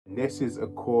This is a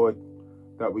chord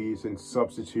that we use in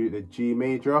substitute the G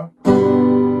major.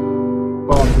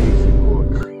 Bar basic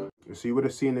chord. So you would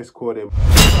have seen this chord in.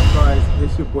 What's up guys,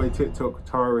 it's your boy TikTok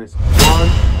Guitarist 1,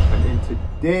 and in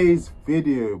today's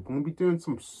video, we're going to be doing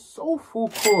some soulful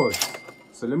chords.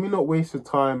 So let me not waste your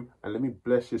time and let me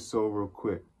bless your soul real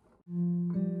quick.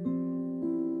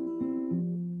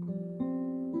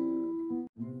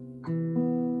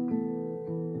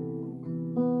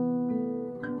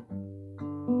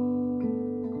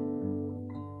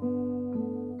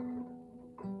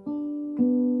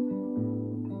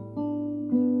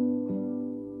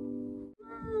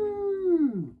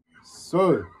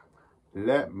 So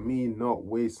let me not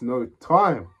waste no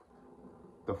time.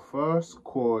 The first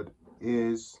chord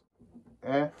is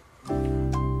F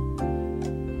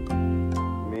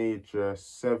major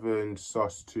 7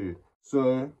 sus2.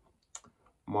 So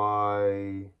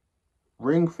my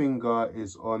ring finger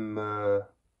is on the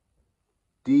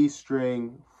D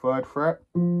string 3rd fret,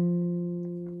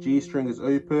 G string is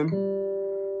open,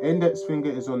 index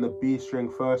finger is on the B string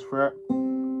 1st fret,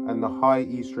 and the high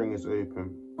E string is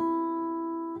open.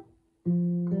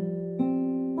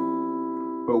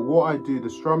 But what I do, the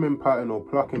strumming pattern or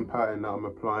plucking pattern that I'm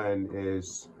applying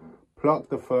is pluck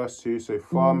the first two, so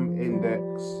thumb,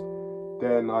 index,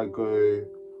 then I go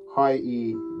high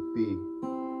E, B.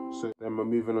 So then we're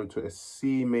moving on to a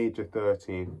C major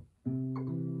 13.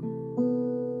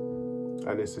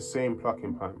 And it's the same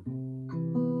plucking pattern.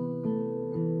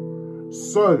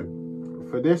 So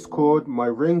for this chord, my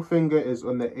ring finger is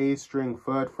on the A string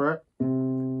 3rd fret.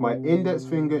 My index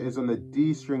finger is on the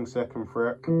D string 2nd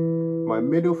fret. My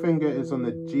middle finger is on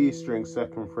the G string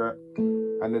 2nd fret.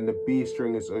 And then the B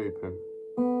string is open.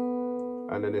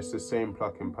 And then it's the same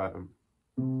plucking pattern.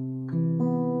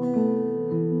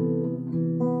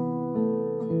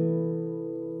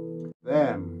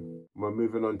 Then we're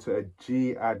moving on to a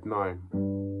G add 9.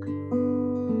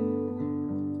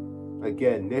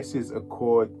 Again, this is a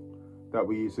chord that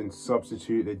we use in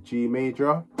substitute the G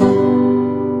major.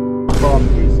 Bar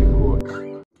basic chord.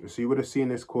 So you would have seen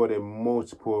this chord in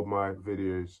multiple of my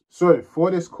videos. So for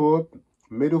this chord,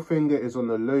 middle finger is on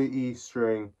the low E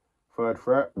string 3rd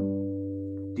fret.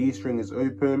 D string is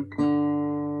open.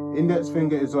 Index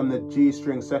finger is on the G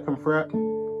string 2nd fret.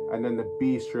 And then the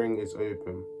B string is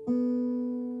open.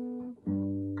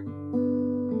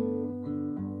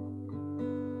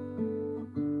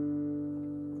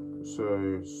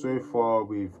 So far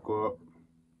we've got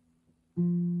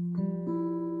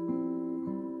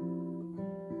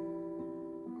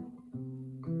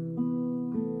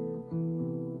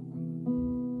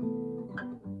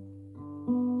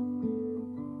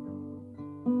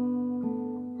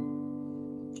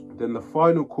then the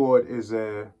final chord is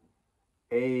I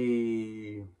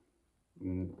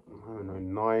don't know,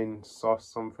 9 sus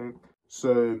something.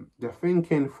 So the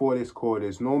thinking for this chord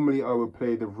is normally I would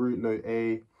play the root note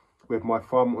A with my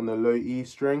thumb on the low E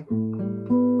string,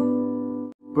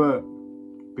 but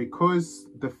because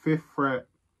the 5th fret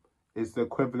is the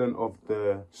equivalent of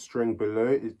the string below,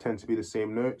 it tends to be the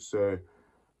same note. So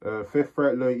 5th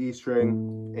fret low E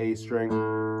string, A string.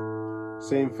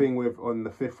 Same thing with on the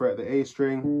 5th fret the A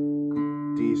string,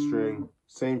 D string.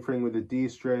 Same thing with the D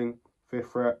string, 5th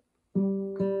fret,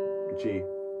 G.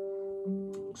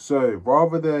 So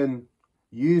rather than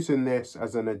using this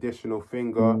as an additional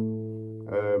finger,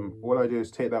 all I do is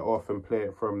take that off and play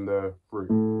it from the root,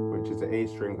 which is the A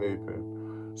string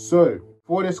open. So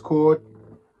for this chord,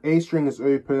 A string is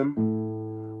open,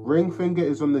 ring finger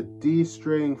is on the D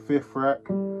string 5th fret,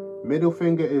 middle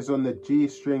finger is on the G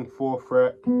string 4th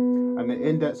fret, and the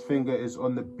index finger is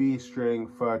on the B string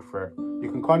 3rd fret. You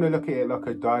can kind of look at it like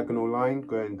a diagonal line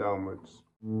going downwards.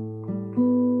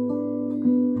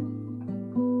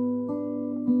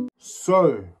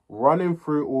 So running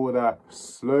through all that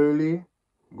slowly,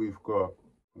 we've got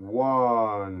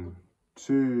 1,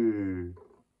 2,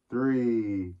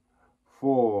 3,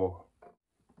 4.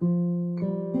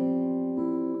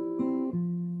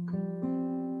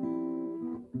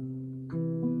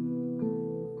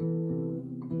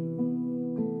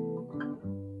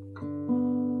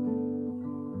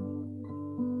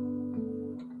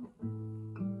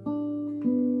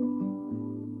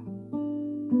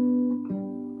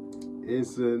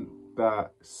 Isn't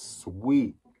that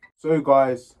sweet? So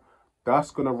guys,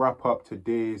 that's gonna wrap up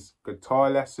today's guitar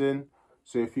lesson.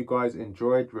 So if you guys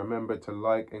enjoyed, remember to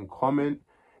like and comment.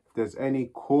 If there's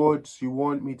any chords you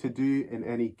want me to do in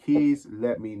any keys,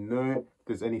 let me know. If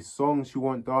there's any songs you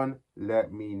want done,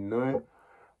 let me know.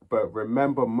 But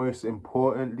remember, most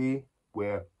importantly,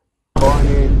 we're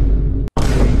burning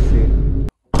basic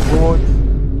chords,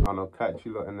 and I'll catch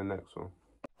you lot in the next one.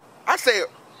 I said,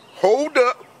 hold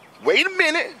up. Wait a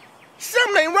minute.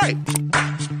 Something ain't right.